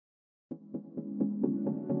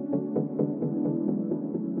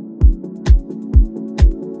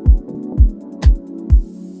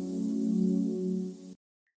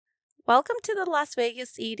Welcome to the Las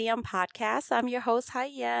Vegas EDM Podcast. I'm your host,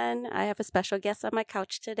 Hawaiian. I have a special guest on my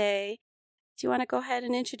couch today. Do you want to go ahead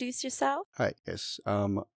and introduce yourself? Hi, yes.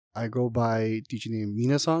 I go by DJ name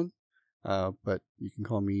Miiinasan, but you can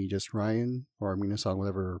call me just Ryan or Miiinasan,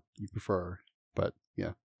 whatever you prefer. But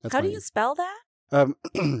yeah, that's How do you spell that?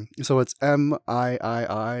 So it's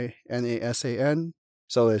Miiinasan.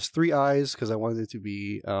 So there's 3 eyes because I wanted it to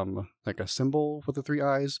be like a symbol with the 3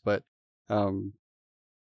 eyes, but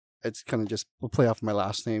it's kind of just a play off my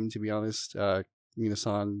last name, to be honest.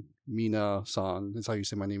 Miiinasan, Miina-san. That's how you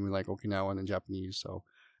say my name in like Okinawan and Japanese. So,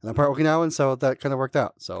 and I'm part Okinawan, so that kind of worked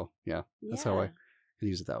out. So yeah, that's how I can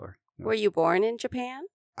use it that way. Yeah. Were you born in Japan?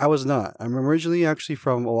 I was not. I'm originally actually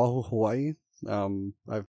from Oahu, Hawaii.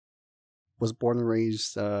 I was born and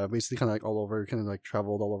raised basically kind of like all over, kind of like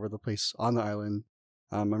traveled all over the place on the island.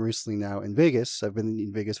 I'm recently now in Vegas. I've been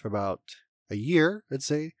in Vegas for about a year, I'd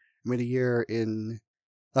say. I made a year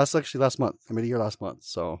last month. I made a year last month,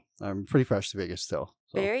 so I'm pretty fresh to Vegas still.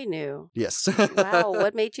 So. Very new. Yes. Wow.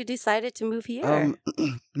 What made you decide to move here?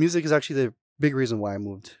 Music is actually the big reason why I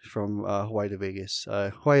moved from Hawaii to Vegas.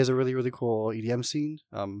 Hawaii has a really, really cool EDM scene.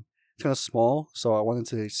 It's kind of small, so I wanted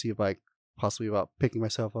to see if I possibly about picking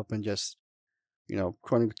myself up and just,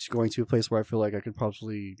 going to a place where I feel like I could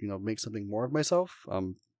probably, make something more of myself.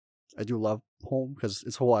 I do love home because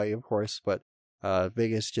it's Hawaii, of course, but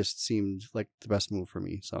Vegas just seemed like the best move for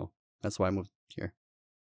me, so that's why I moved here.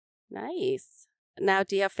 Nice. Now,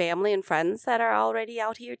 do you have family and friends that are already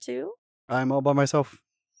out here too? I'm all by myself.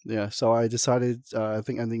 Yeah, so I decided, I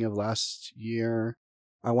think ending of last year,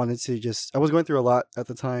 I wanted to I was going through a lot at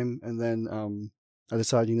the time, and then I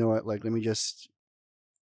decided, you know what, like, let me just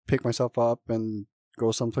pick myself up and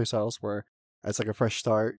go someplace else where it's like a fresh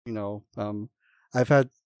start, I've had,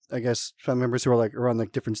 I guess, family members who are like around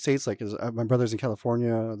like different states, like my brother's in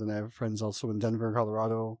California, then I have friends also in Denver,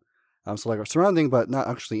 Colorado, so like surrounding, but not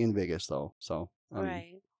actually in Vegas though, so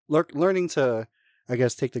right. Learning to, I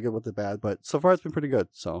guess, take the good with the bad, but so far it's been pretty good,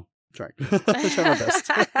 so trying my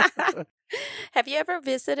best. Have you ever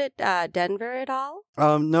visited Denver at all?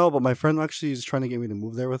 No, but my friend actually is trying to get me to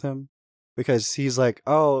move there with him because he's like,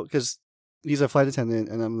 because he's a flight attendant,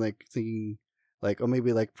 and I'm like thinking like, oh,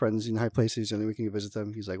 maybe like friends in high places and then we can visit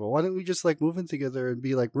them. He's like, well, why don't we just like move in together and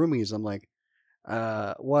be like roomies? I'm like,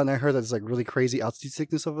 one, I heard that it's like really crazy altitude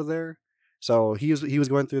sickness over there. So he was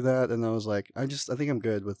going through that, and I was like, I think I'm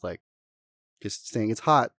good with like just staying. It's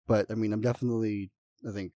hot, but I mean, I'm definitely,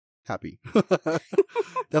 I think, happy.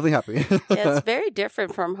 Definitely happy. Yeah, it's very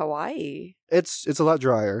different from Hawaii. It's a lot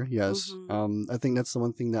drier, yes. Mm-hmm. I think that's the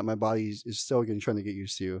one thing that my body is still trying to get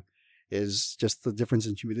used to, is just the difference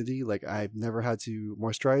in humidity. Like, I've never had to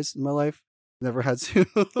moisturize in my life. Never had to,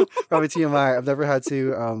 probably TMI, I've never had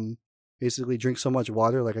to basically drink so much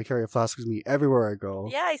water. Like, I carry a flask with me everywhere I go.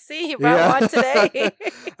 Yeah, I see. You brought one today.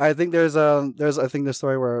 I think there's I think the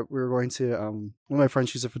story where we were going to one of my friends,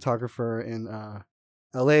 she's a photographer in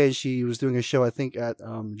LA, and she was doing a show, I think, at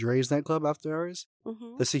Dre's nightclub after hours.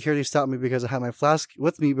 Mm-hmm. The security stopped me because I had my flask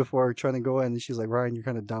with me before trying to go in, and she's like, Ryan, you're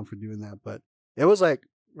kind of dumb for doing that. But it was like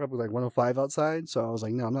probably like 105 outside, so I was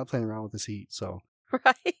like, no, I'm not playing around with this heat. So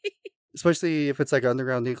right, especially if it's like an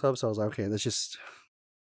underground nightclub, so I was like, okay, let's just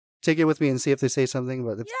take it with me and see if they say something.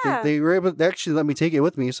 But if they were able to actually let me take it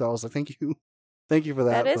with me, so I was like, thank you for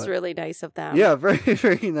that. That is really nice of them. Yeah, very,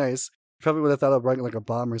 very nice. Probably would have thought of bringing like a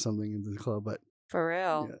bomb or something into the club, but for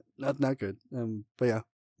real, yeah, not good. But yeah,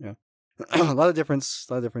 a lot of difference.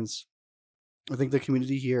 I think the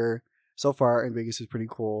community here so far in Vegas is pretty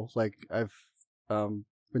cool. Like, I've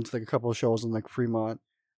been to like a couple of shows in like Fremont.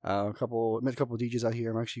 Met a couple of DJs out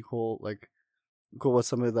here. I'm actually cool with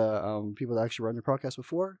some of the people that actually run your podcast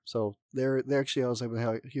before. So they're actually, I was able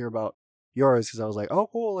to hear about yours because I was like, oh,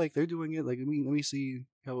 cool, like they're doing it. Like, let me see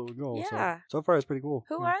how it would go. Yeah. So far it's pretty cool.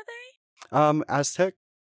 Who are they? Aztec.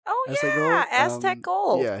 Oh, Aztec Gold. Aztec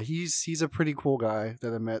Gold. Yeah, he's a pretty cool guy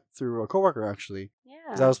that I met through a coworker, actually.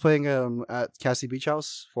 Yeah. I was playing at Cassie Beach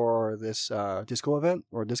House for this disco event,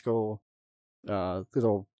 or disco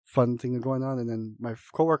little fun thing going on, and then my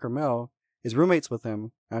coworker Mel is roommates with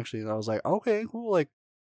him, actually, and I was like, okay, cool, like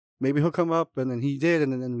maybe he'll come up, and then he did,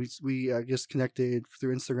 and then we just connected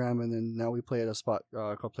through Instagram, and then now we play at a spot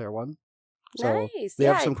called Player One. So nice. They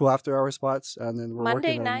have some cool after hour spots, and then we're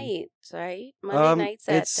Monday working nights, right? Monday nights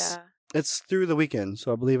at it's through the weekend,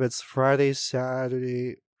 so I believe it's Friday,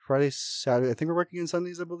 Saturday. I think we're working on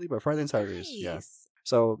Sundays, I believe, but Friday and Saturdays. Nice. Yeah.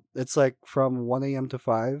 So it's like from 1 a.m. to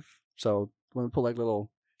 5. So I'm gonna put like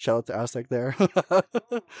little shout out to Aztec there.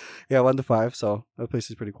 Yeah, 1 to 5. So that place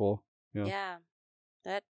is pretty cool. Yeah.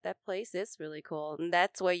 That place is really cool. And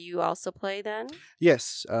that's where you also play then?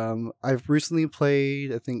 Yes. I've recently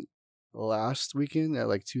played, I think, last weekend at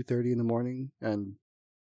like 2:30 in the morning and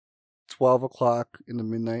 12 o'clock in the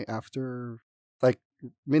midnight after. Like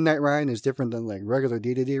midnight Ryan is different than like regular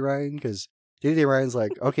day-to-day Ryan, because day-to-day Ryan's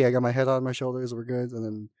like, okay, I got my head on my shoulders, we're good. And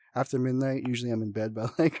then after midnight, usually I'm in bed by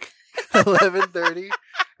like 11:30.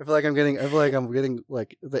 I feel like I'm getting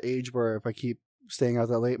like the age where if I keep staying out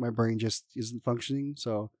that late, my brain just isn't functioning.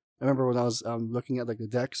 So I remember when I was looking at like the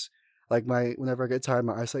decks, like whenever I get tired,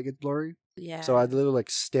 my eyesight gets blurry. Yeah. So I'd literally like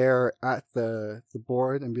stare at the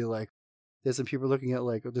board and be like, there's some people looking at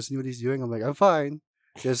like, oh, this new what he's doing. I'm like, I'm fine.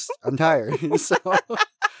 Just I'm tired. So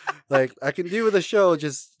like I can do with a show.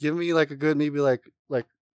 Just give me like a good maybe like a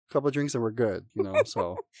couple of drinks and we're good.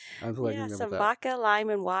 So I feel like Yeah, I'm good some with that. vodka, lime,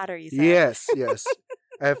 and water. You said. Yes.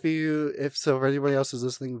 If everybody else is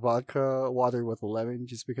listening, vodka, water with lemon,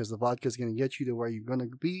 just because the vodka is gonna get you to where you're gonna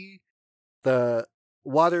be. The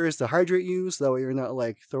water is to hydrate you, so that way you're not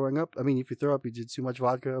like throwing up. I mean, if you throw up, you did too much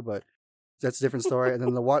vodka, but that's a different story. And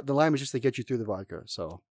then the lime is just to get you through the vodka.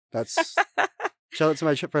 So that's shout out to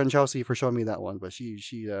my friend Chelsea for showing me that one. But she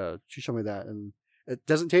showed me that, and it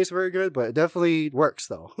doesn't taste very good, but it definitely works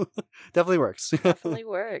though. Definitely works. Definitely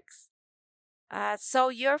works. So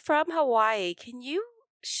you're from Hawaii. Can you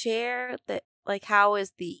share how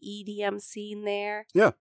is the EDM scene there?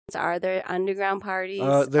 Yeah. Are there underground parties?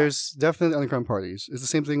 There's definitely underground parties. It's the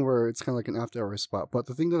same thing where it's kind of like an after-hour spot. But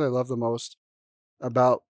the thing that I love the most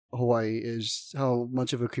about Hawaii is how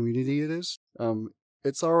much of a community it is.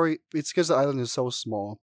 It's because the island is so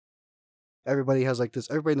small. Everybody has like this.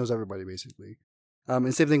 Everybody knows everybody basically.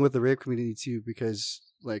 And same thing with the rave community too, because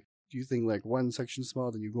like you think like one section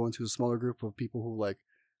small, then you go into a smaller group of people who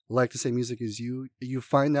like the same music as you. You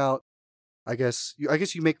find out. I guess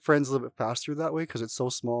you make friends a little bit faster that way because it's so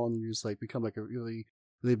small and you just like become like a really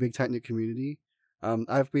really big tight knit community.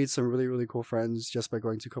 I've made some really really cool friends just by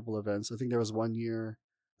going to a couple events. I think there was one year.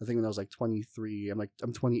 I think when I was like 23.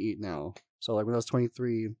 I'm 28 now. So like when I was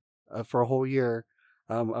 23, for a whole year,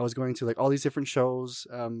 I was going to like all these different shows,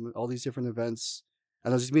 all these different events,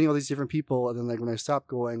 and I was just meeting all these different people. And then like when I stopped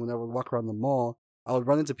going, when I would walk around the mall, I would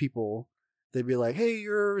run into people. They'd be like, "Hey,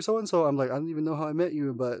 you're so and so." I'm like, "I don't even know how I met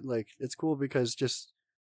you," but like, it's cool because just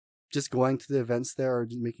going to the events there or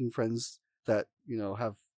just making friends that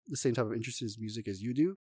have the same type of interest in music as you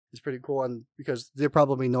do is pretty cool. And because they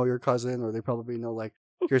probably know your cousin or they probably know like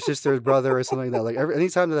your sister's brother or something like that. Like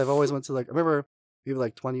anytime that I've always went to like, I remember we were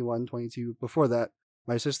like 21, 22. Before that,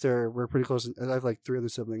 my sister, we're pretty close, and I have like 3 other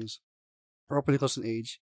siblings. We're all pretty close in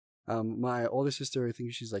age. My older sister, I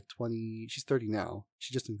think she's like 20, she's 30 now.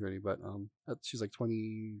 She just turned 30, but she's like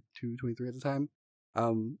 22, 23 at the time.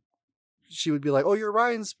 She would be like, "Oh, you're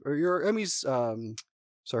Ryan's, or you're Emmy's, sorry,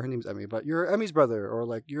 her name's Emmy, but you're Emmy's brother, or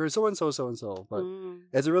like, you're so-and-so, so-and-so." But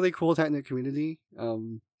it's a really cool, tight-knit community.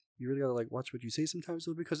 You really gotta like watch what you say sometimes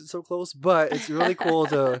though, because it's so close, but it's really cool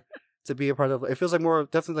to be a part of. It feels like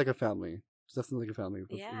definitely like a family. It's definitely like a family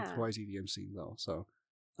with Hawaii's EDM scene though, so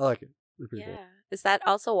I like it. It's pretty cool. Is that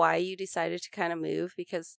also why you decided to kind of move?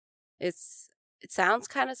 Because it sounds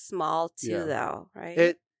kind of small too, though,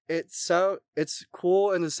 right? It's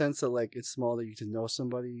cool in the sense that like it's small that you can know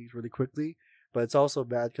somebody really quickly, but it's also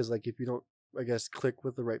bad because like if you don't, I guess, click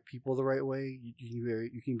with the right people the right way,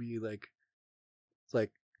 you can be like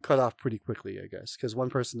cut off pretty quickly, I guess, because one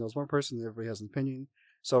person knows one person, and everybody has an opinion.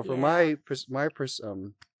 So for my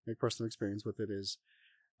personal experience with it is,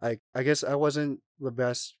 I guess I wasn't the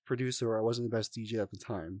best producer or I wasn't the best DJ at the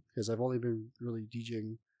time because I've only been really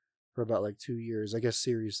DJing for about like 2 years, I guess.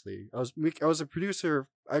 Seriously, I was a producer.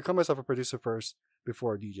 I call myself a producer first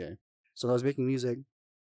before a DJ. So I was making music.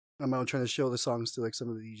 I'm out trying to show the songs to like some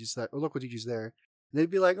of the DJs or local DJs there, and they'd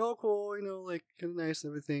be like, "Oh, cool, like kind of nice and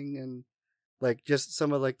everything," and like just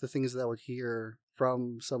some of like the things that I would hear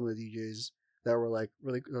from some of the DJs that were like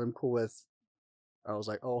really that I'm cool with. I was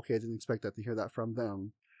like, "Oh, okay, I didn't expect that to hear that from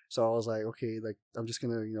them." So I was like, "Okay, like I'm just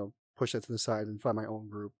gonna push that to the side and find my own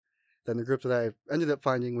group." Then the group that I ended up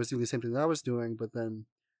finding was doing the same thing that I was doing, but then,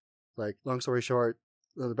 like, long story short,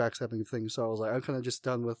 the backstabbing of things. So I was like, I'm kind of just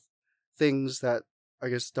done with things that I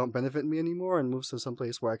guess don't benefit me anymore, and move to some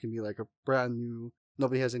place where I can be like a brand new.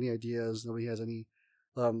 Nobody has any ideas. Nobody has any,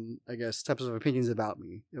 I guess, types of opinions about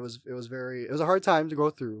me. It was a hard time to go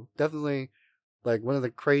through. Definitely, like one of the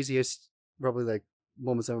craziest, probably like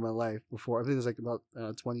moments of my life before. I think it was like about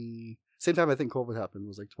 20. Same time I think COVID happened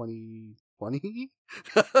was like 2020.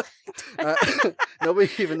 Nobody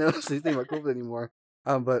even knows anything about COVID anymore.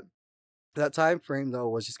 But that time frame though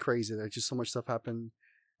was just crazy. Like just so much stuff happened.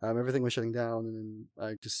 Everything was shutting down, and then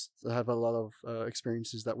I just have a lot of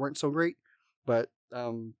experiences that weren't so great. But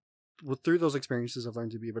through those experiences, I've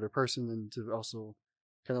learned to be a better person and to also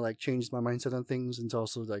kind of like changed my mindset on things, and to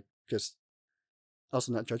also like just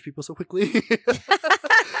also not judge people so quickly.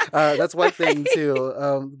 That's one thing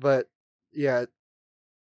too. But yeah,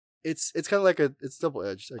 it's kind of like it's double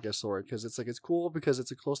edged, I guess, sword, because it's like it's cool because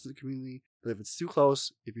it's close to the community, but if it's too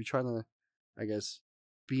close, if you're trying to, I guess,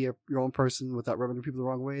 be your own person without rubbing people the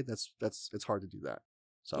wrong way, it's hard to do that.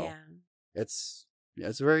 So Yeah. it's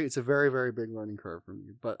a very very big learning curve for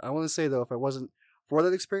me. But I want to say though, if I wasn't for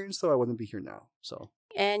that experience, though, I wouldn't be here now. So.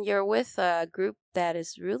 And you're with a group that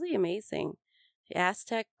is really amazing.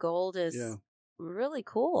 Aztec Gold is really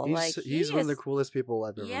cool. He's one of the coolest people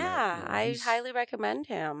I've ever met. Yeah, I highly recommend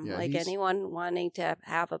him. Yeah, like anyone wanting to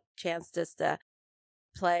have a chance just to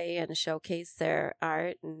play and showcase their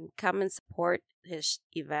art and come and support his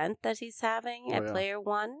event that he's having at Player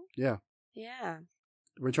One. Yeah. Yeah.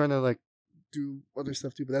 We're trying to like do other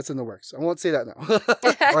stuff too, but that's in the works. I won't say that now.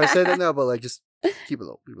 Or I said that now, but like just keep it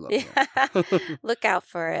low. Keep it low. Yeah. Look out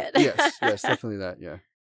for it. Yes, definitely that. Yeah.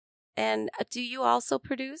 And do you also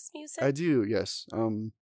produce music? I do, yes.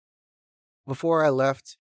 Before I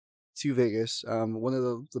left to Vegas, one of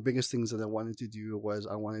the biggest things that I wanted to do was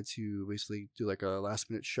I wanted to basically do like a last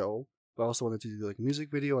minute show, but I also wanted to do like a music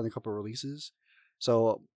video and a couple of releases.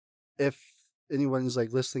 So if anyone is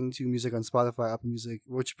like listening to music on Spotify, Apple Music,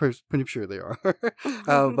 which pretty sure they are,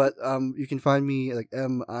 but you can find me like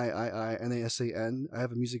Miiinasan. I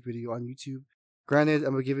have a music video on YouTube. Granted,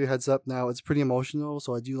 I'm gonna give you a heads up now. It's pretty emotional,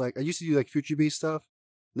 so I used to do like future based stuff.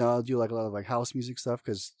 Now I'll do like a lot of like house music stuff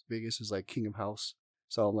because Vegas is like king of house.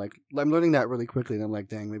 So I'm learning that really quickly, and I'm like,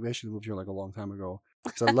 dang, maybe I should have moved here like a long time ago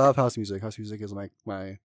because I love house music. House music is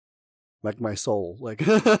my soul. Like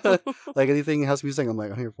like anything house music, I'm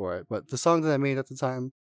like I'm here for it. But the song that I made at the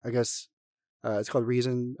time, I guess, it's called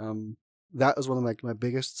Reason. That was one of my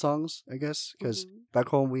biggest songs, I guess, because back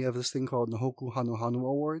home we have this thing called the Hoku Hanohano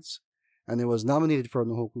Awards. And it was nominated for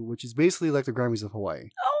the Hoku, which is basically like the Grammys of Hawaii.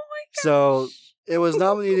 Oh my gosh. So it was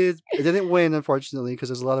nominated. It didn't win, unfortunately, because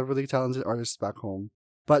there's a lot of really talented artists back home.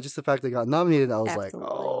 But just the fact that it got nominated, I was like,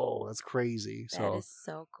 oh, that's crazy. That is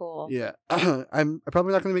so cool. Yeah. I'm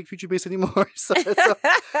probably not going to make future bass anymore. So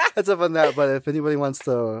it's up on that. But if anybody wants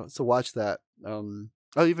to watch that, I'll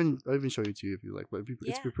even show you too if you like. But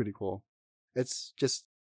it's pretty cool. It's just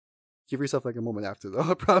give yourself like a moment after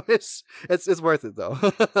though. I promise. It's worth it though.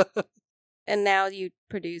 And now you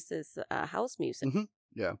produce this house music. Mm-hmm.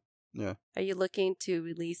 Yeah. Are you looking to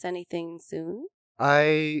release anything soon?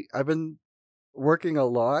 I've been working a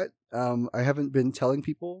lot. I haven't been telling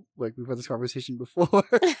people. Like we've had this conversation before.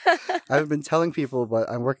 I haven't been telling people, but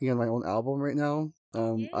I'm working on my own album right now.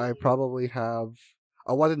 I probably have.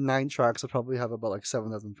 I wanted 9 tracks. I probably have about like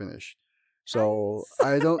 7 of them finished. So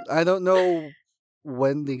nice. I don't know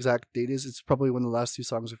when the exact date is. It's probably when the last 2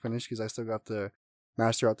 songs are finished because I still got to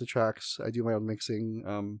master out the tracks. I do my own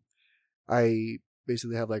mixing. I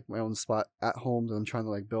basically have like my own spot at home that I'm trying to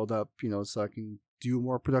like build up, so I can do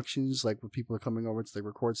more productions like when people are coming over to like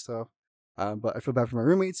record stuff. But I feel bad for my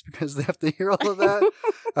roommates because they have to hear all of that.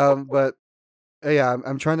 But yeah,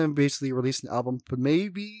 I'm trying to basically release an album, but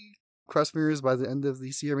maybe cross fingers by the end of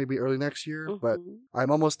this year, maybe early next year. But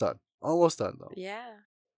I'm almost done. Almost done though. Yeah.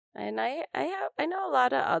 And I know a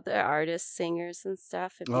lot of other artists, singers and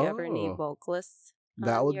stuff. If you ever need vocalists,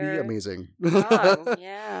 that would be amazing. Song,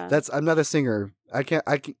 yeah. I'm not a singer. I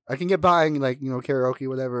can get by and like karaoke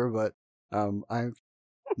whatever, but I'm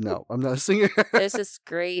not a singer. There's this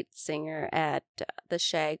great singer at the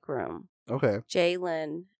Shag Room. Okay.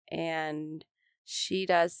 Jalen, and she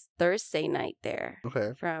does Thursday night there.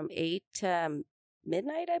 Okay. From 8 to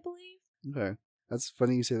midnight, I believe. Okay. That's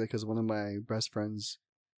funny you say that because one of my best friends,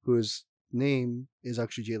 whose name is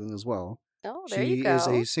actually Jalen as well. Oh, there you go. She is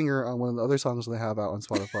a singer on one of the other songs that I have out on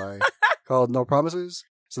Spotify called No Promises.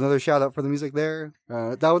 It's another shout out for the music there.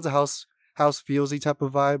 That one's a house feelsy type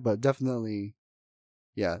of vibe, but definitely,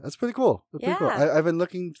 yeah, that's pretty cool. That's pretty cool. I've been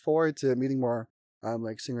looking forward to meeting more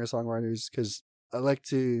like singer-songwriters because I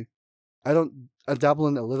dabble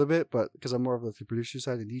in a little bit, but because I'm more of like the producer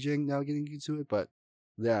side and DJing now, getting into it. But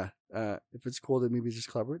yeah, if it's cool to maybe just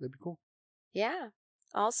collaborate, that'd be cool. Yeah.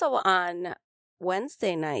 Also on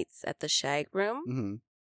Wednesday nights at the Shag Room,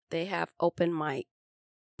 they have open mic.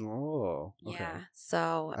 Oh, okay. Yeah,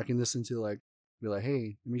 so I can listen to be like,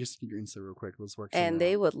 hey, let me just get your Insta real quick. Let's work. And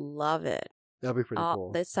they would love it. That'd be pretty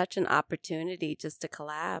cool. There's such an opportunity just to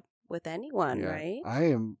collab with anyone, right? I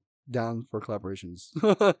am down for collaborations.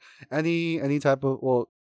 any type of we'll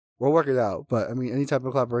work it out. But I mean, any type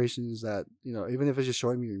of collaborations that even if it's just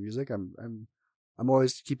showing me your music, I'm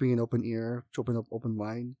always keeping an open ear, open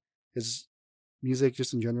mind. Because music,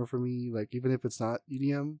 just in general, for me, like even if it's not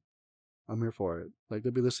EDM, I'm here for it. Like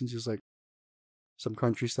they'll be listening to just like some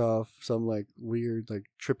country stuff, some like weird, like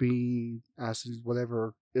trippy acid,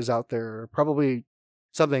 whatever is out there. Probably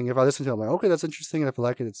something. If I listen to it, I'm like, okay, that's interesting. And if I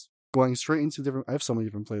like it, it's going straight into different. I have so many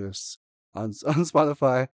different playlists on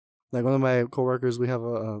Spotify. Like one of my coworkers, we have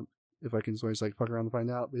a. If I can sort of like fuck around and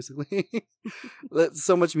find out, basically.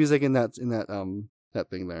 So much music in that that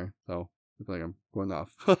thing there. So I feel like I'm going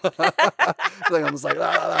off. I feel like I'm just like,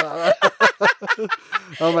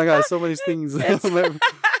 oh my god, so many things.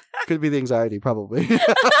 Could be the anxiety, probably.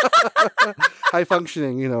 High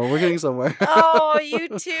functioning, we're getting somewhere. Oh, you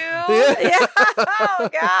too? Yeah. Oh,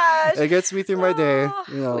 gosh. It gets me through my day.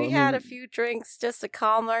 We had a few drinks just to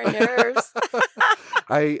calm our nerves.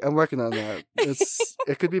 I'm working on that.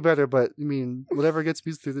 It could be better, but whatever gets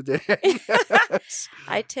me through the day.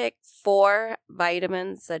 I take 4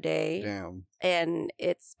 vitamins a day. Damn. And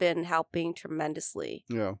it's been helping tremendously.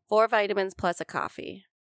 Yeah. 4 vitamins plus a coffee.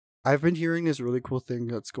 I've been hearing this really cool thing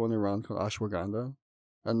that's going around called ashwagandha.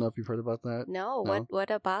 I don't know if you've heard about that. No.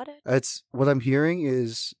 What about it? It's what I'm hearing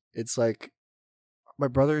is it's like my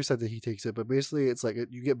brother said that he takes it, but basically it's like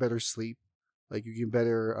you get better sleep, like you get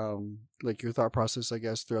better like your thought process, I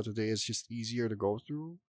guess, throughout the day is just easier to go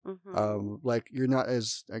through. Mm-hmm. Like you're not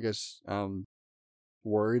as, I guess,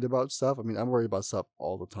 worried about stuff. I'm worried about stuff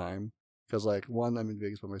all the time because like one, I'm in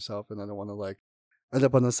Vegas by myself and I don't want to like end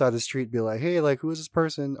up on the side of the street and be like, hey, like, who is this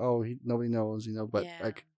person? Oh, nobody knows, but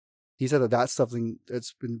like, he said that something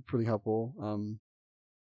that's been pretty helpful.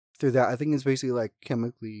 Through that, I think it's basically like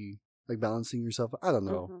chemically like balancing yourself. I don't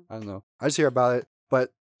know. Mm-hmm. I don't know. I just hear about it,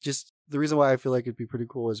 but just the reason why I feel like it'd be pretty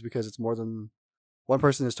cool is because it's more than one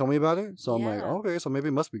person has told me about it. So I'm like, okay, so maybe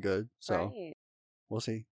it must be good. So we'll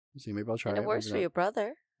see. Maybe I'll try it. And it works for your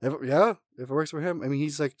brother. If it works for him.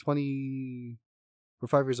 He's like 20. We're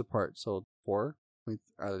 5 years apart, so 4.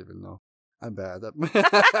 I don't even know. I'm bad.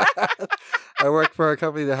 I work for a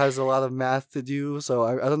company that has a lot of math to do, so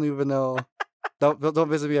I don't even know. Don't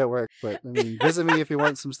visit me at work, but visit me if you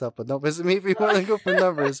want some stuff, but don't visit me if you want to go for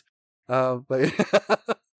numbers. But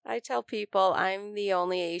I tell people I'm the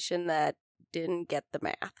only Asian that didn't get the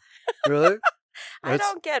math. Really? I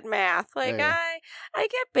don't get math. Like I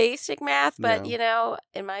get basic math, but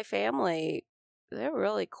in my family, they're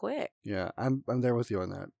really quick. Yeah, I'm there with you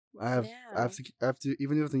on that. I have to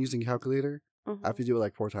even if I'm using a calculator, I have to do it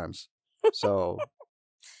like 4 times. So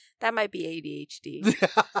that might be ADHD.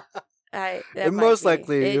 Most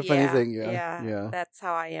likely, if anything, yeah. That's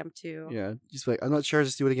how I am too. Yeah, just like I'm not sure,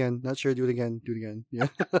 just do it again. Not sure, do it again. Do it again. Yeah.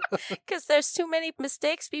 Because there's too many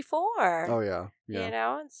mistakes before. Oh yeah.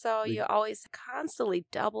 And so you always constantly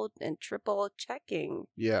double and triple checking.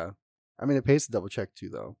 Yeah, it pays to double check too,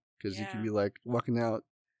 though, because you can be like walking out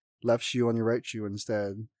left shoe on your right shoe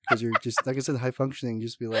instead, because you're just like I said, high functioning.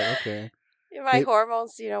 Just be like, okay. My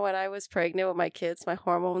hormones, when I was pregnant with my kids, my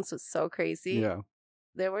hormones was so crazy. Yeah.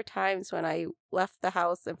 There were times when I left the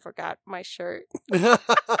house and forgot my shirt. You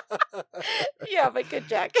have a good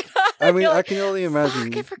jacket. I can only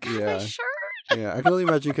imagine. I forgot my shirt. Yeah, I can only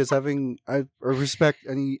imagine because I respect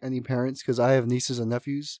any parents because I have nieces and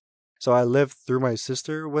nephews, so I lived through my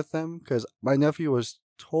sister with them because my nephew was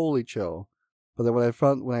totally chill, but then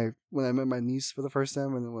when I met my niece for the first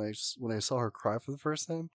time and then when I saw her cry for the first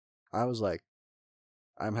time, I was like,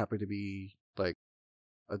 I'm happy to be like.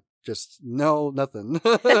 Just no, nothing.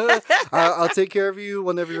 I'll take care of you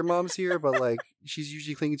whenever your mom's here, but like she's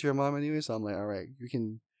usually clinging to her mom anyway, so I'm like, all right, you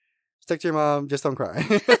can stick to your mom, just don't cry.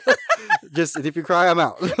 Just if you cry, I'm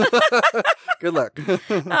out. Good luck.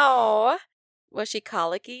 Oh, was she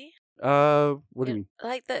colicky? What do you mean?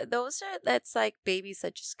 Like that's like babies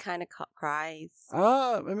that just kind of cries.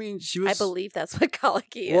 She was. I believe that's what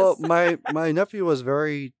colicky is. Well, my nephew was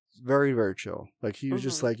very, very, very chill. Like he was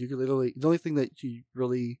just like you could literally. The only thing that he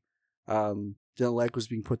really didn't like was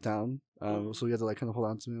being put down. So we had to like kind of hold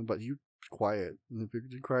on to him, but he was quiet. And if he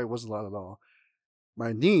didn't cry, it wasn't loud at all.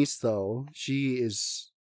 My niece, though,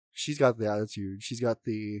 she's got the attitude. She's got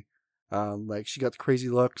the like she got the crazy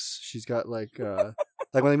looks. She's got like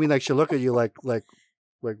like what I mean, like she'll look at you like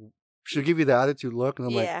she'll give you the attitude look, and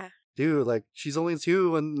I'm like, dude, like she's only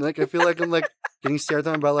 2, and like I feel like I'm like getting stared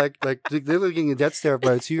at by like literally getting a death stare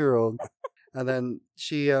by a 2-year-old. And then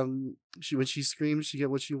she when she screams, she gets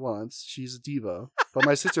what she wants. She's a diva. But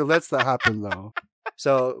my sister lets that happen though.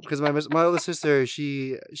 So because my older sister,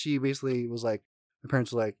 she basically was like, my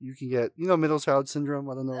parents were like, you can get middle child syndrome.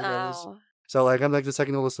 I don't know what that is. So like I'm like the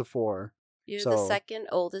second oldest of 4. You're the second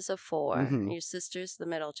oldest of 4. And your sister's the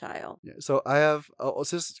middle child. Yeah. So I have a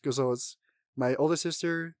sister. So it's my older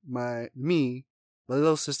sister, my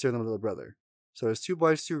little sister, and my little brother. So it's 2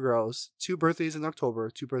 boys, 2 girls, 2 birthdays in October,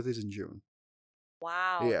 2 birthdays in June.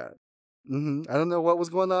 Wow. Yeah. I don't know what was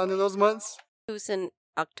going on in those months, Who's in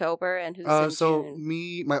October and who's in So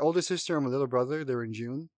June? my older sister and my little brother, they're in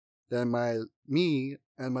June. Then me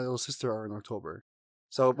and my little sister are in October.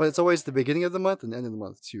 So, but it's always the beginning of the month and the end of the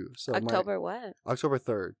month too. So October what? October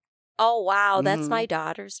 3rd. Oh, wow. That's Mm-hmm. my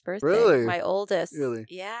daughter's birthday. Really? My oldest. Really?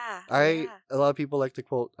 Yeah. A lot of people like to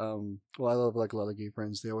quote, well, I love like a lot of gay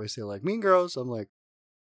friends. They always say like Mean Girls. I'm like,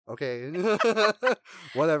 okay,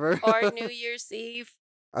 whatever. Or New Year's Eve.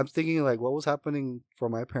 I'm thinking like what was happening for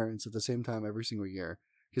my parents at the same time every single year.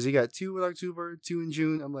 Because you got 2 in October, 2 in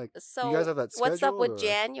June. I'm like, So you guys have that scheduled? what's up with or?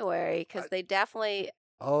 January? Because they definitely...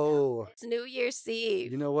 Oh, It's New Year's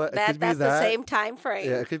Eve. you know what? It That's could be that. the same time frame.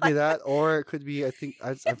 Yeah, it could be that, or it could be. I think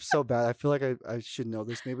I'm so bad. I feel like I should know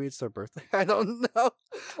this. Maybe it's their birthday. I don't know.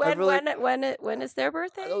 When is their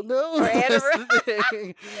birthday? I don't know. Or That's anniversary? the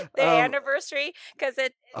thing. Their anniversary? Because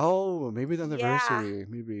it... Oh, maybe the anniversary.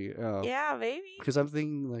 Maybe. Yeah, maybe. Because I'm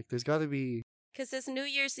thinking like there's got to be. Because is New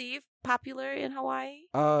Year's Eve popular in Hawaii?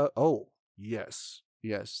 Oh, yes.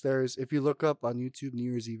 There's if you look up on YouTube New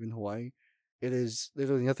Year's Eve in Hawaii, it is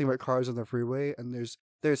literally nothing but cars on the freeway, and there's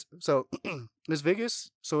so is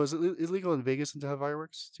Vegas. So is it illegal in Vegas to have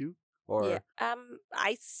fireworks too? Or Yeah.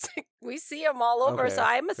 We see them all over, Okay, so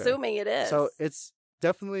I'm okay. assuming it is. So it's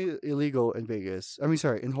definitely illegal in Vegas. I mean,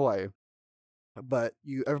 sorry, in Hawaii. But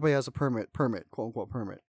everybody has a permit, quote unquote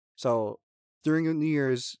permit. So during New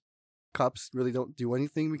Year's, cops really don't do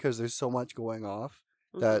anything because there's so much going off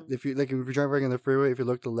that if you're driving on the freeway, if you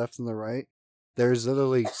look to the left and the right, there's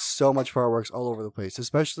literally so much fireworks all over the place.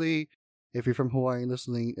 Especially if you're from Hawaii and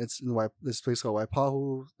listening, it's in this place called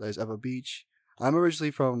Waipahu. There's Eva Beach. I'm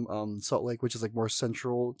originally from Salt Lake, which is like more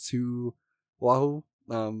central to Oahu.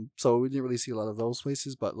 So we didn't really see a lot of those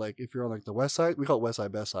places. But like if you're on like the west side, we call it west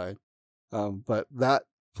side, best side. But that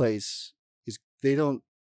place is they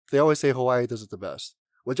always say Hawaii does it the best,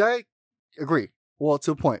 which I agree. Well,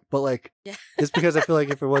 to a point, but like it's because I feel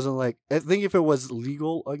like if it wasn't like I think if it was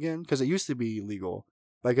legal again, because it used to be legal,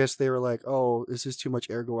 but I guess they were like, oh, this is too much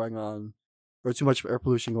air going on, or too much air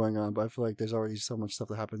pollution going on. But I feel like there's already so much stuff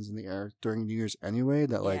that happens in the air during New Year's anyway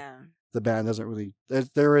that like the ban doesn't really.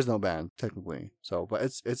 There is no ban technically. So, but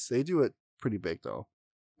it's they do it pretty big though.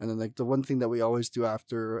 And then like the one thing that we always do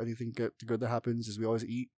after anything good that happens is we always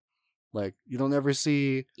eat. Like you don't ever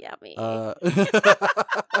see. Yummy.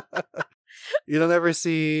 You don't ever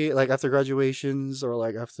see like after graduations or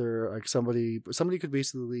like after like somebody could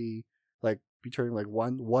basically like be turning like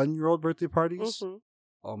 1-year-old birthday parties. Mm-hmm.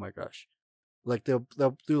 Oh my gosh. Like they'll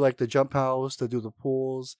do like the jump house, they'll do the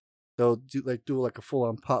pools, they'll do like a full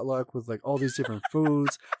on potluck with like all these different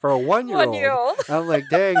foods for a 1-year-old. 1-year-old. I'm like,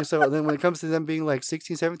 dang. So then when it comes to them being like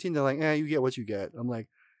 16, 17, they're like, you get what you get. I'm like,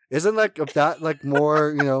 isn't like that like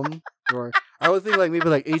more, or I would think like maybe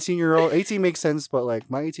like 18-year-old. 18 makes sense, but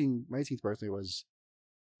like my 18th birthday was,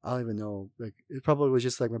 I don't even know. Like it probably was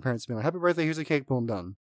just like my parents being like, happy birthday, here's a cake, boom,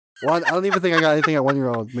 done. One, I don't even think I got anything at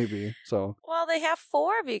 1-year-old, maybe. So Well, they have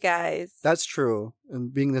 4 of you guys. that's true.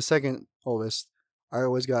 And being the second oldest, I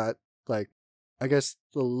always got like, I guess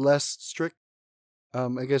the less strict.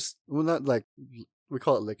 I guess not like we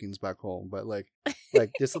call it lickings back home, but like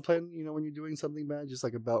discipline. When you're doing something bad, just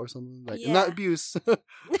like a belt or something, like not abuse.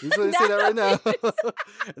 Just want to say that right now.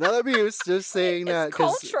 Not abuse. Just saying that it's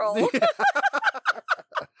cultural.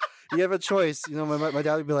 You have a choice. My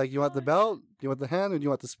dad would be like, "You want the belt? Do you want the hand? Or do you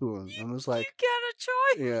want the spoon?" I'm just like, you get a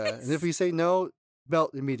choice. Yeah. And if you say no,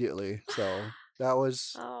 belt immediately. So that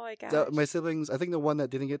was. Oh my gosh. My siblings. I think the one that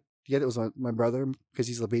didn't get it was my brother because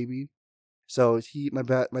he's a baby. So my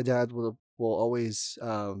dad will always.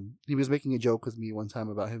 He was making a joke with me one time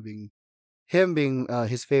about him being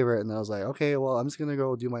his favorite, and I was like, okay, well, I'm just gonna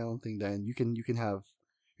go do my own thing. Then you can have.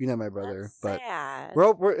 You're not my brother. That's but sad.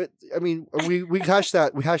 we hashed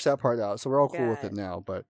that part out, so we're all cool with it Good. now.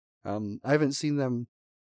 But I haven't seen them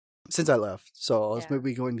since I left, so I was Yeah.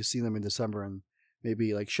 maybe going to see them in December and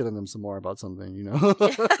maybe like shit on them some more about something.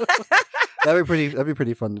 That'd be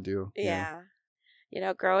pretty fun to do. Yeah.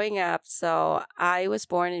 Growing up, so I was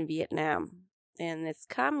born in Vietnam, and it's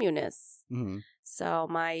communist. Mm-hmm. So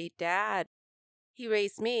my dad, he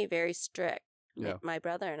raised me very strict. Yeah. My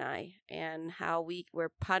brother and I, and how we were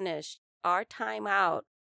punished. Our time out,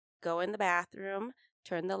 go in the bathroom,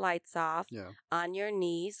 turn the lights off, on your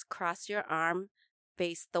knees, cross your arm,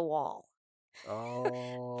 face the wall.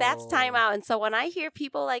 Oh. That's time out. And so when I hear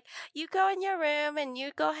people like, you go in your room and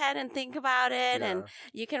you go ahead and think about it, and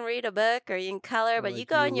you can read a book or you can color, but like, you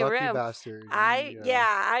go in your room. Bastard.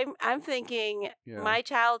 I'm thinking my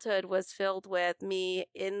childhood was filled with me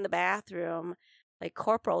in the bathroom, like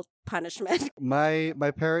corporal punishment. My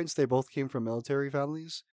parents, they both came from military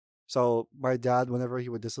families. So my dad, whenever he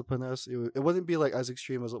would discipline us, it wouldn't be like as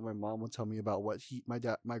extreme as what my mom would tell me about what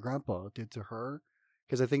my grandpa did to her.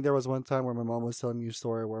 Because I think there was one time where my mom was telling me a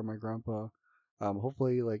story where my grandpa,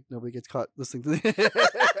 hopefully like nobody gets caught listening to this.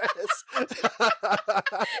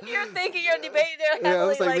 You're thinking, you're debating, I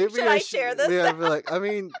was like, maybe should I share this? Yeah, I'd be like, I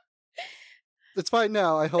mean, it's fine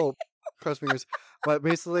now. I hope. Cross fingers. But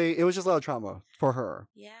basically, it was just a lot of trauma for her.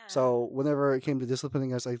 Yeah. So whenever it came to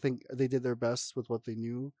disciplining us, I think they did their best with what they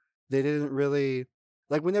knew. They didn't really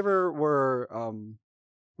like. We never were.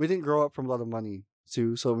 We didn't grow up from a lot of money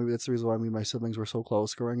too. So maybe that's the reason why me and my siblings were so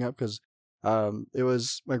close growing up. Because it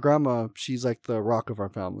was my grandma. She's like the rock of our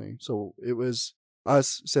family. So it was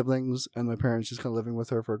us siblings and my parents just kind of living with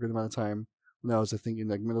her for a good amount of time. When I was, I think, in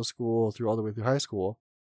like middle school through all the way through high school,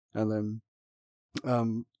 and then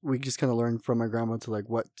we just kind of learned from my grandma to like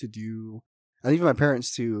what to do, and even my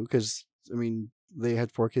parents too, because I mean they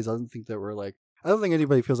had 4 kids. I don't think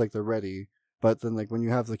anybody feels like they're ready, but then like when you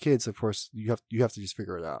have the kids, of course you have to just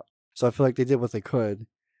figure it out. So I feel like they did what they could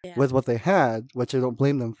with what they had, which I don't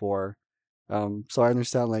blame them for. So I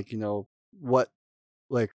understand like, you know, what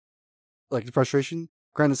like the frustration.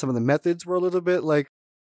 Granted, some of the methods were a little bit like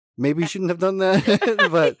maybe you shouldn't have done that,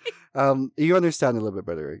 but you understand a little bit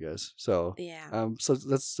better, I guess. So so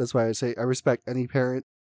that's why I say I respect any parent,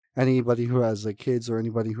 anybody who has like kids or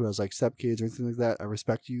anybody who has like stepkids or anything like that. I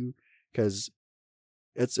respect you because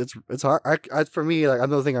it's hard. For me, like I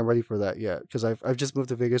don't think I'm ready for that yet because I've just moved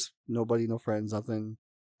to Vegas. Nobody, no friends, nothing.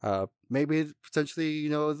 Maybe potentially, you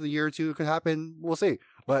know, the year or two could happen. We'll see.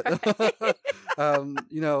 But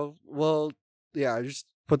you know, well, yeah, I just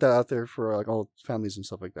put that out there for like all families and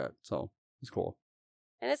stuff like that. So it's cool.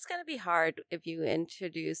 And it's gonna be hard if you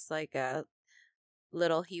introduce like a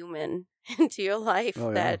little human into your life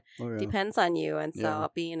that depends on you. And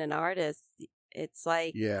so being an artist, it's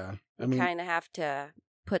like you kind of have to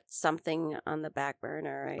put something on the back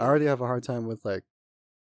burner, right? I already have a hard time with like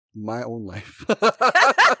my own life.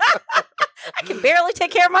 I can barely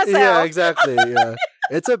take care of myself. Yeah, exactly. Yeah,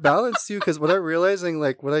 it's a balance too. Because what I'm realizing,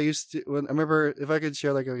 like what I used to, when I remember, if I could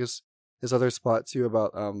share, like I guess this other spot too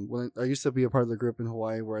about when I used to be a part of the group in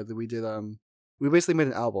Hawaii where we did we basically made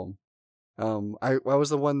an album. I was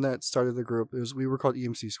the one that started the group. We were called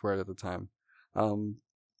EMC Squared at the time.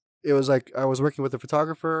 It was like I was working with a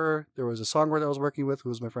photographer. There was a songwriter I was working with who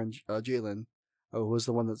was my friend Jalen, who was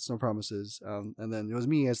the one that's No Promises. And then it was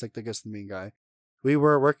me as like I guess the main guy. We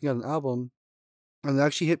were working on an album, and it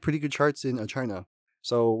actually hit pretty good charts in China.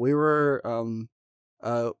 So we were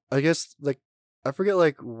I guess like I forget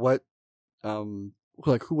like what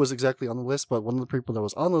like who was exactly on the list, but one of the people that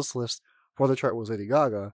was on this list for the chart was Lady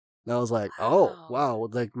Gaga. And I was like, oh wow,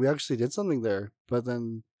 like we actually did something there. But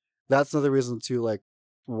then that's another reason too, like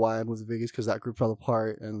why I moved to Vegas, because that group fell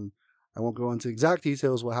apart, and I won't go into exact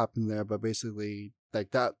details what happened there, but basically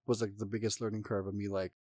like that was like the biggest learning curve of me,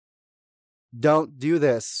 like don't do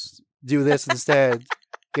this instead.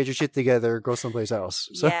 Get your shit together, go someplace else.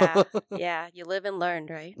 So yeah, you live and learn,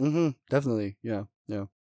 right? Definitely. Yeah.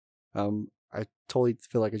 I totally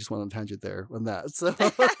feel like I just went on a tangent there on that. So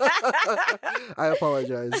I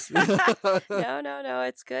apologize. No.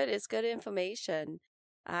 It's good. It's good information.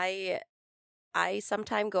 I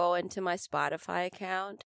sometimes go into my Spotify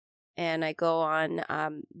account and I go on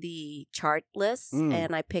the chart lists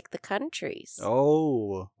and I pick the countries.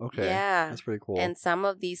 Oh, okay. Yeah. That's pretty cool. And some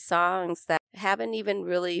of these songs that haven't even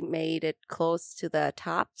really made it close to the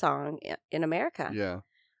top song in America. Yeah.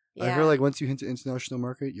 I feel like once you hit the international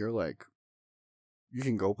market, you're like, you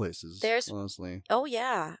can go places, honestly. Oh,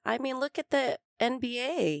 yeah. I mean, look at the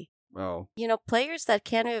NBA. Oh. You know, players that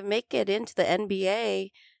can't even make it into the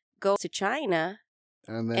NBA go to China.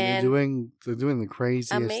 And then they're doing the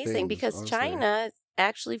craziest amazing things, because honestly. China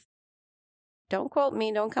actually, don't quote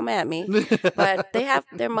me, don't come at me, but they have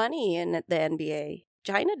their money in the NBA.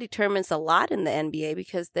 China determines a lot in the NBA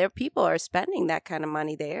because their people are spending that kind of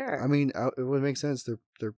money there. I mean, it would make sense.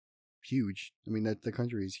 They're huge. I mean, the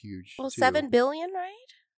country is huge. Well, 7 billion, right?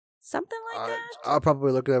 Something like that. I'll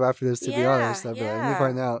probably look it up after this, to be honest. Let me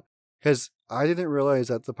find out. Because I didn't realize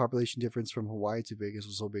that the population difference from Hawaii to Vegas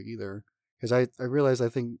was so big either. Because I realized, I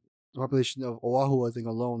think the population of Oahu, I think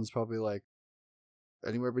alone is probably like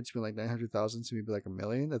anywhere between like 900,000 to maybe like 1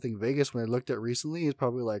 million. I think Vegas, when I looked at recently, is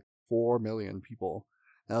probably like 4 million people.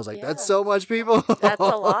 And I was like, that's so much people. That's a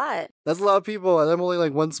lot. That's a lot of people. And I'm only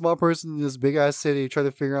like one small person in this big ass city trying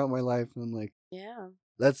to figure out my life. And I'm like,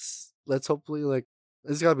 let's hopefully like,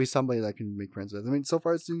 there's got to be somebody that can make friends with. I mean, so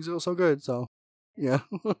far it's doing so good. So, yeah.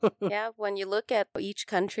 Yeah. When you look at each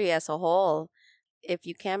country as a whole, if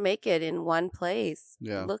you can't make it in one place,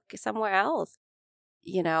 look somewhere else.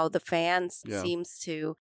 You know, the fans seems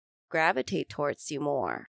to gravitate towards you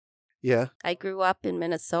more. Yeah. I grew up in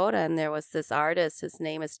Minnesota, and there was this artist. His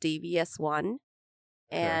name is DVS1,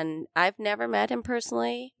 and I've never met him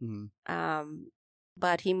personally.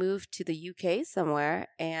 But he moved to the UK somewhere,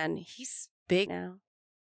 and he's big now.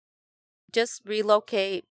 Just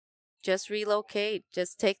relocate. Just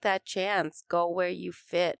take that chance. Go where you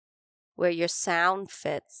fit, where your sound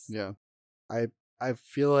fits. Yeah. I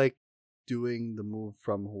feel like doing the move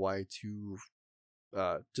from Hawaii to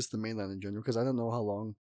just the mainland in general, because I don't know how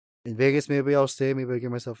long. In Vegas, maybe I'll stay. Maybe I'll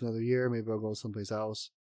give myself another year. Maybe I'll go someplace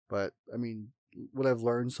else. But, I mean, what I've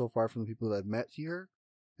learned so far from the people that I've met here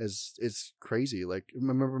is crazy. Like, I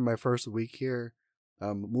remember my first week here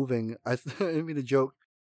moving. I didn't mean to joke,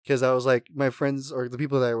 because I was like, my friends or the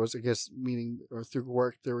people that I was, I guess, meeting or through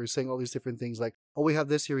work, they were saying all these different things like, oh, we have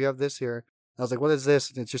this here, we have this here. And I was like, what is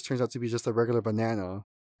this? And it just turns out to be just a regular banana.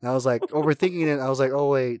 And I was like, overthinking it. I was like, oh,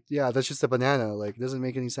 wait, yeah, that's just a banana. Like, it doesn't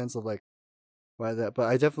make any sense of like, why that. But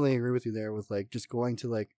I definitely agree with you there with like just going to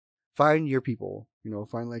like find your people,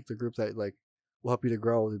 find like the group that like will help you to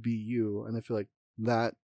grow, to be you. And I feel like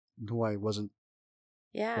that Hawaii wasn't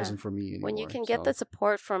for me anymore. When you can get the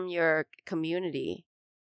support from your community,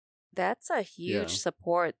 that's a huge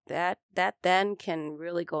support. That then can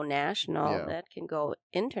really go national. Yeah. That can go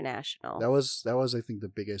international. That was I think the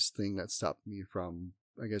biggest thing that stopped me from,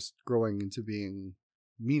 I guess, growing into being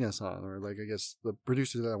Miiinasan, or like I guess the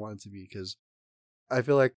producer that I wanted to be, because I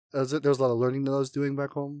feel like there was a lot of learning that I was doing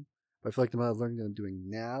back home. But I feel like the amount of learning that I'm doing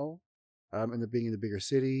now, and being in a bigger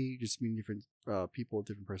city, just meeting different people,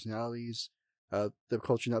 different personalities, the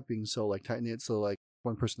culture not being so like tight knit, so like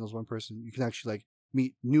one person knows one person. You can actually like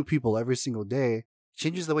meet new people every single day.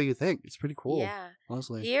 Changes the way you think. It's pretty cool. Yeah,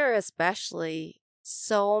 honestly. Here especially,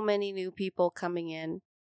 so many new people coming in.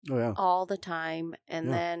 Oh yeah. All the time,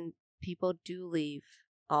 and then people do leave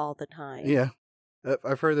all the time. Yeah.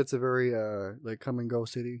 I've heard it's a very like come and go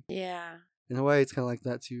city. Yeah. In Hawaii, it's kind of like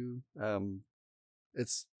that too.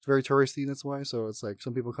 It's very touristy, that's why. So it's like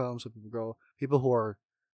some people come, some people go. People who are,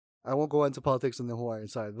 I won't go into politics on the Hawaiian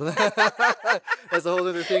side, but that's a whole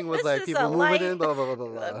other thing with like people moving in, blah blah blah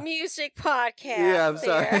blah blah. Music podcast. Yeah, I'm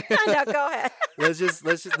sorry. No, go ahead. let's just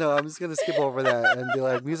no. I'm just gonna skip over that and be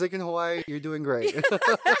like, music in Hawaii, you're doing great.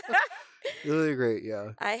 Really great,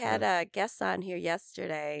 yeah. I had a guest on here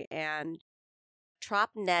yesterday, and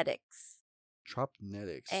Tropnetics.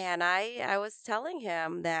 And I was telling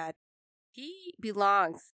him that he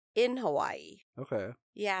belongs in Hawaii. Okay.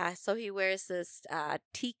 Yeah, so he wears this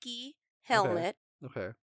tiki helmet. Okay.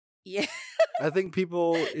 Yeah. I think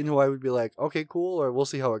people in Hawaii would be like, okay, cool, or we'll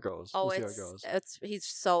see how it goes. Oh, he's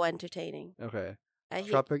so entertaining. Okay. I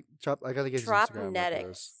gotta get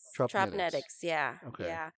Tropnetics. Tropnetics, yeah. Okay.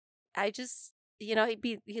 Yeah. I just, he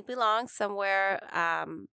belongs somewhere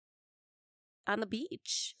on the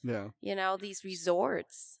beach. Yeah. These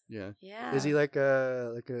resorts. Yeah. Yeah. Is he like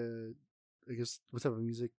a I guess what type of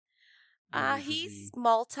music? He's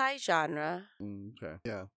multi-genre. Okay.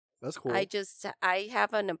 Yeah. That's cool. I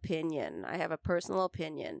have an opinion. I have a personal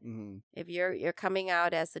opinion. Mm-hmm. If you're coming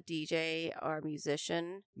out as a DJ or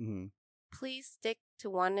musician, please stick to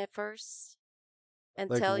one at first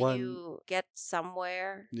until you get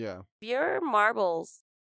somewhere. Yeah. If your marbles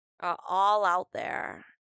are all out there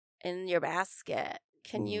in your basket,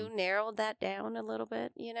 can you narrow that down a little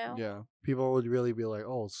bit, Yeah. People would really be like,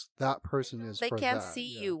 oh, that person is They for can't that.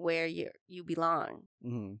 see you where you belong.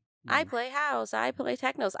 Mm-hmm. I play house, I play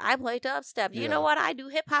technos, I play dubstep. You know what? I do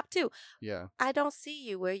hip hop too. Yeah. I don't see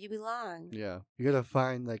you where you belong. Yeah. You gotta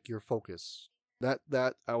find like your focus.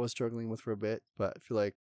 That I was struggling with for a bit, but I feel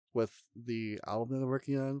like with the album that I'm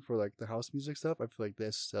working on for like the house music stuff, I feel like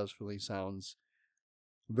this definitely sounds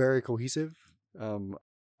very cohesive.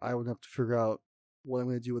 I would have to figure out what I'm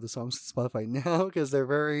gonna do with the songs on Spotify now, because they're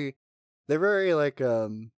very like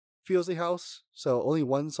feels like house. So only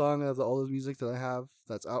one song of all the music that I have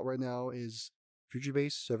that's out right now is future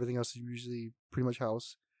bass. So everything else is usually pretty much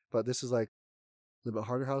house. But this is like a little bit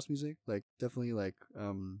harder house music. Like definitely like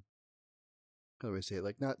how do I say it?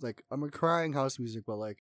 Like not like I'm a crying house music, but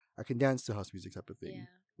like I can dance to house music type of thing. Yeah.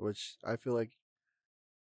 Which I feel like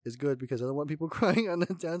is good, because I don't want people crying on the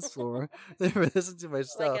dance floor. They listen to my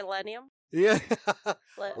stuff. Like Millennium? Yeah.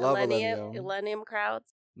 Millennium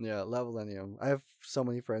crowds? Yeah, love Millennium. I have so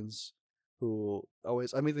many friends who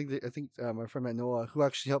always, I think my friend Noah, who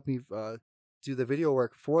actually helped me do the video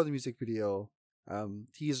work for the music video,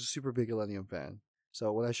 he is a super big Millennium fan.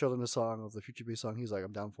 So when I showed him the song of the Future Bass song, he's like,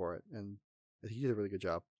 I'm down for it. And he did a really good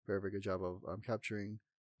job, very, very good job of capturing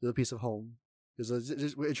the piece of home. Because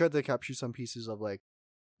I tried to capture some pieces of like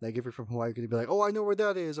if you're from Hawaii, you're going to be like, oh, I know where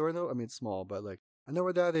that is. Or I know, I mean, it's small, but like, I know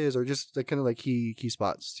where that is, or just like kind of like key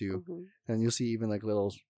spots too. Mm-hmm. And you'll see even like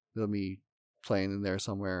little me playing in there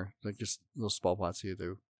somewhere, like just little small spots here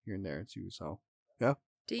and there too. So yeah.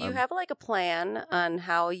 Do you have like a plan on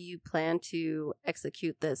how you plan to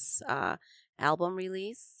execute this album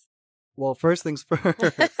release? Well, first things first,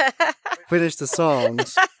 finish the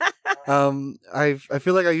songs. I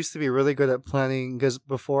feel like I used to be really good at planning because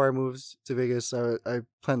before I moved to Vegas, I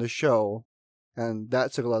planned a show, and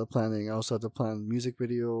that took a lot of planning. I also had to plan music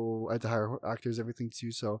video. I had to hire actors, everything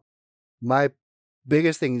too. So my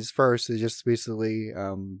biggest thing is first is just basically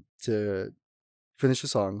to finish the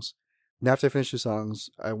songs. And after I finish the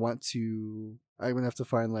songs, I'm gonna have to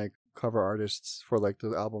find like cover artists for like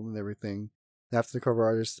the album and everything. And after the cover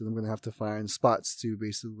artists, then I'm gonna have to find spots to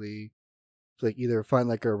basically like either find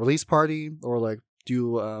like a release party or like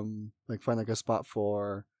do like find like a spot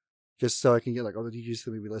for just so I can get like other DJs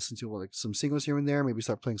to maybe listen to like some singles here and there, maybe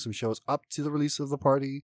start playing some shows up to the release of the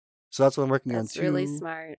party. So that's what I'm working on too. That's really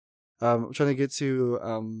smart. I'm trying to get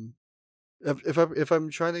to if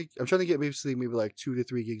I'm trying to get basically maybe like 2 to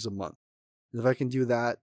 3 gigs a month. If I can do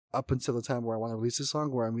that up until the time where I want to release a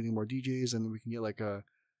song, where I'm meeting more DJs and we can get like a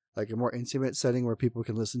more intimate setting where people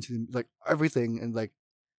can listen to like everything and like,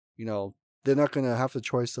 you know, they're not gonna have the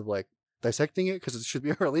choice of like dissecting it because it should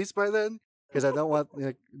be released by then. Because I don't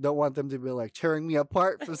want them to be like tearing me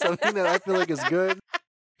apart for something that I feel like is good.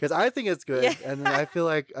 Because I think it's good, and then I feel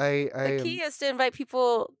like the key is to invite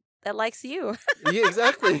people that likes you. Yeah,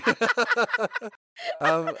 exactly.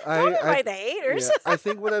 Don't invite the haters. Yeah. I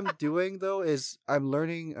think what I'm doing though is I'm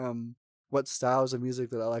learning what styles of music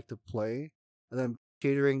that I like to play, and then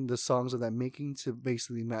catering the songs that I'm making to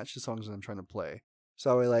basically match the songs that I'm trying to play.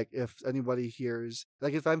 So like if anybody hears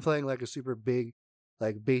like if I'm playing like a super big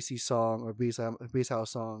like bassy song or bass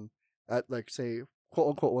house song at like say quote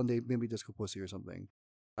unquote one day maybe Disco Pussy or something.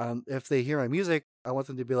 If they hear my music, I want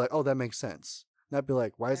them to be like, oh, that makes sense. Not be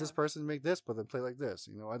like, why does this person make this but then play like this?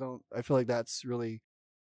 You know, I feel like that's really,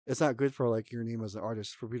 it's not good for like your name as an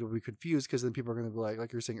artist for people to be confused because then people are going to be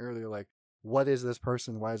like you were saying earlier, like, what is this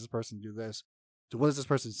person? Why does this person do this? What does this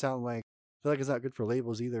person sound like? I feel like it's not good for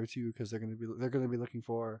labels either too because they're going to be looking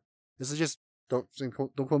for, this is just, don't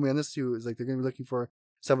quote me on this too, is like they're going to be looking for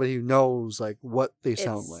somebody who knows like what they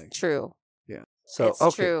sound like. True. Yeah. So, it's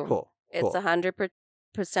okay, true. Cool. It's 100%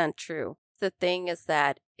 true. The thing is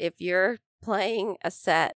that if you're playing a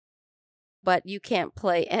set, but you can't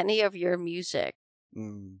play any of your music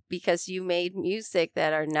because you made music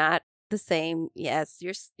that are not the same as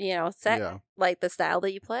your, set, like the style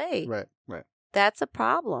that you play. Right. That's a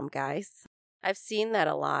problem, guys. I've seen that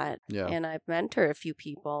a lot. Yeah. And I've mentored a few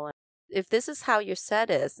people. If this is how your set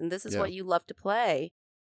is and this is what you love to play,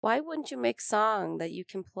 why wouldn't you make song that you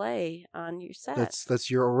can play on your set? That's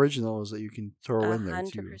your originals that you can throw in there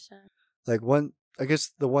too. 100%. Like I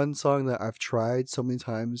guess the one song that I've tried so many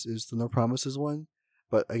times is the No Promises one,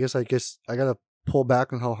 but I guess I gotta pull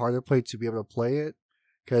back on how hard I play to be able to play it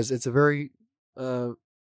because it's a very not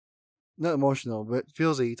emotional but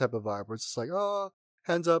feelsy type of vibe where it's just like, oh,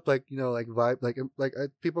 hands up, like, you know, like vibe, like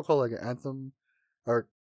people call it like an anthem or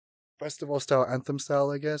festival style anthem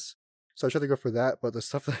style, I guess. So I try to go for that, but the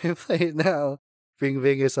stuff that I play now, being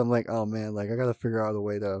Vegas, I'm like, oh man, like I gotta figure out a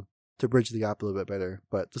way to bridge the gap a little bit better.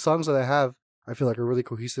 But the songs that I have, I feel like are really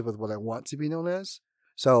cohesive with what I want to be known as.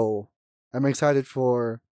 So I'm excited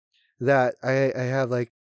for that. I have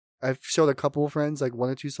like, I've showed a couple of friends like 1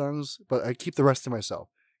 or 2 songs, but I keep the rest to myself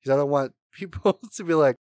because I don't want people to be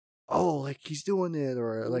like, oh, like he's doing it,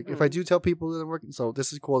 or like if I do tell people that I'm working. So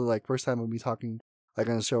this is cool. Like first time I'll be talking like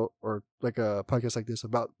on a show or like a podcast like this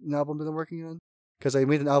about an album that I'm working on, because I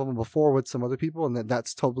made an album before with some other people and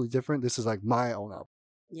that's totally different. This is like my own album,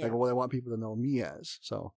 like what I want people to know me as.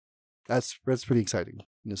 So that's pretty exciting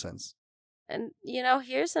in a sense. And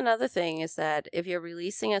here's another thing is that if you're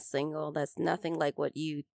releasing a single that's nothing like what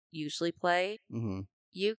you usually play,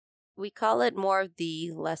 we call it more of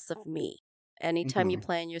the less of me. Anytime you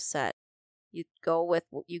play in your set, you go with,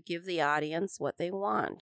 you give the audience what they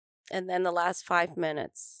want. And then the last 5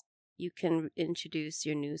 minutes, you can introduce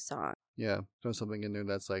your new song. Yeah, throw something in there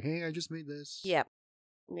that's like, hey, I just made this. Yep.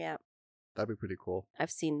 That'd be pretty cool.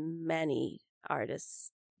 I've seen many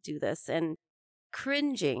artists do this. And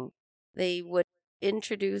cringing, they would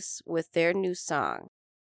introduce with their new song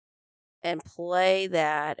and play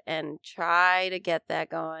that and try to get that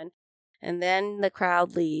going. And then the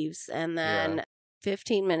crowd leaves. And then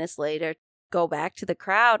 15 minutes later, go back to the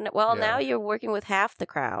crowd. Well, now you're working with half the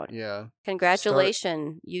crowd. Yeah.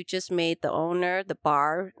 Congratulations. You just made the owner, the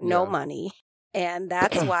bar, no money. And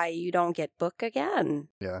that's why you don't get booked again.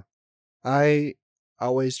 Yeah. I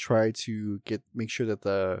always try to make sure that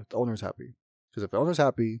the owner's happy. Because if the owner's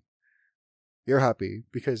happy, you're happy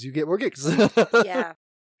because you get more gigs. Yeah.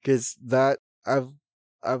 Because that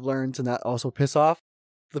I've learned to not also piss off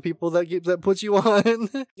the people that put you on.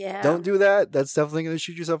 Yeah. Don't do that. That's definitely going to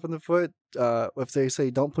shoot yourself in the foot. If they say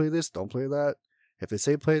don't play this, don't play that. If they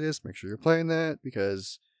say play this, make sure you're playing that,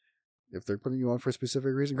 because if they're putting you on for a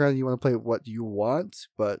specific reason, granted you want to play what you want,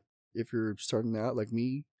 but if you're starting out like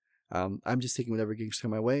me, I'm just taking whatever gigs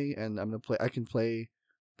come my way, and I can play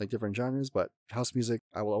like different genres, but house music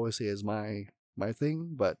I will always say is my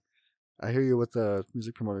thing. But I hear you with the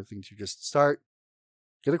music promoter thing to just start,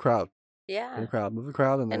 get a crowd. Yeah. Get a crowd, move a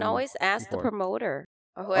crowd, and always ask the promoter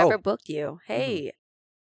or whoever booked you, hey,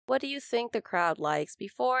 what do you think the crowd likes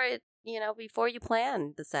before you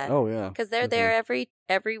plan the set? Oh yeah. Because they're there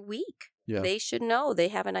every week. Yeah. They should know. They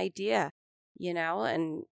have an idea,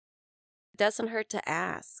 and it doesn't hurt to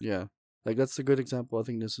ask. Yeah. Like that's a good example. I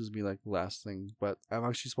think this would be like the last thing, but I'm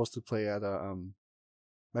actually supposed to play at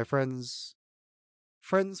my friend's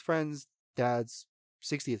dad's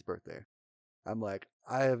 60th birthday. I'm like,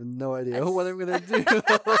 I have no idea what I'm gonna do.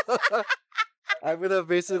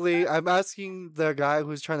 I'm asking the guy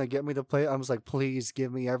who's trying to get me to play. I was like, please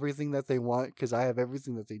give me everything that they want, because I have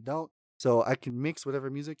everything that they don't. So I can mix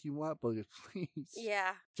whatever music you want, but please,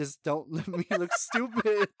 just don't let me look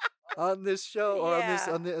stupid on this show or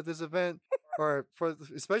on this event, or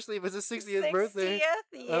especially if it's a 60th birthday.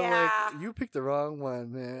 Yeah. I'm like, you picked the wrong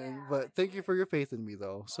one, man. Yeah. But thank you for your faith in me,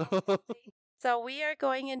 though. So we are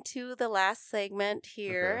going into the last segment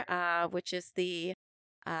here, which is the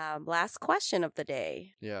last question of the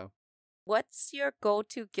day. Yeah. What's your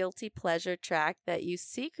go-to guilty pleasure track that you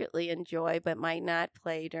secretly enjoy but might not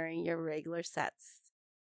play during your regular sets?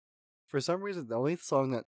 For some reason, the only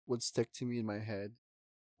song that would stick to me in my head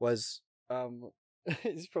was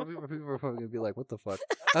it's probably people are probably gonna be like, what the fuck?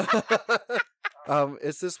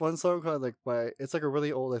 It's this one song called it's like a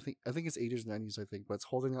really old, I think it's 80s, 90s, I think, but it's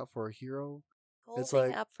Holding Up for a Hero.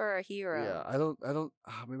 Holding Up for a Hero. Yeah, I don't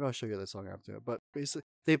maybe I'll show you that song after, but basically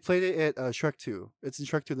they played it at Shrek 2. It's in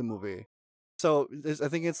Shrek 2 the movie. So I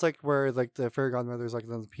think it's like where like the fairy godmother's like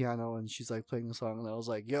on the piano and she's like playing the song, and I was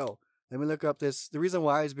like, yo, let me look up this. The reason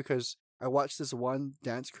why is because I watched this one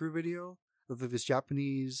dance crew video of like this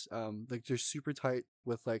Japanese, like they're super tight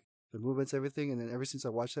with like the movements, everything, and then ever since I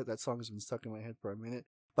watched that song has been stuck in my head for a minute.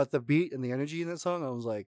 But the beat and the energy in that song, I was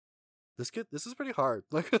like, this is pretty hard.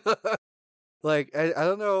 Like I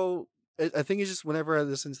don't know. I think it's just whenever I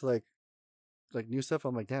listen to like new stuff,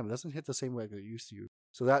 I'm like, damn, it doesn't hit the same way like it used to.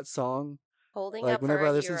 So that song, Holding like Up whenever for I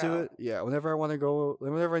a listen Hero. to it, yeah, whenever I want to go,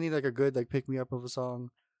 whenever I need like a good like pick me up of a song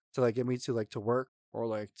to like get me to like to work or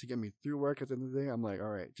like to get me through work at the end of the day, I'm like, all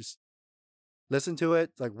right, just listen to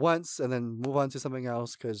it like once and then move on to something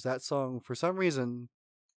else, because that song for some reason,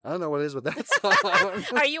 I don't know what it is with that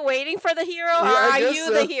song. Are you waiting for the hero, or are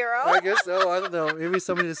you the hero? I guess so. I don't know. Maybe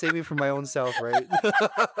somebody to save me from my own self, right?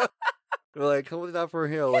 We're like, holding out for a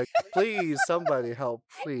hero. Like, please, somebody help,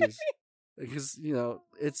 please. Because,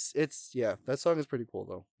 it's yeah, that song is pretty cool,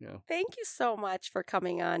 though. Yeah. Thank you so much for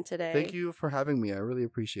coming on today. Thank you for having me. I really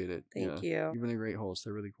appreciate it. Thank you. You've been a great host.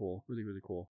 They're really cool. Really, really cool.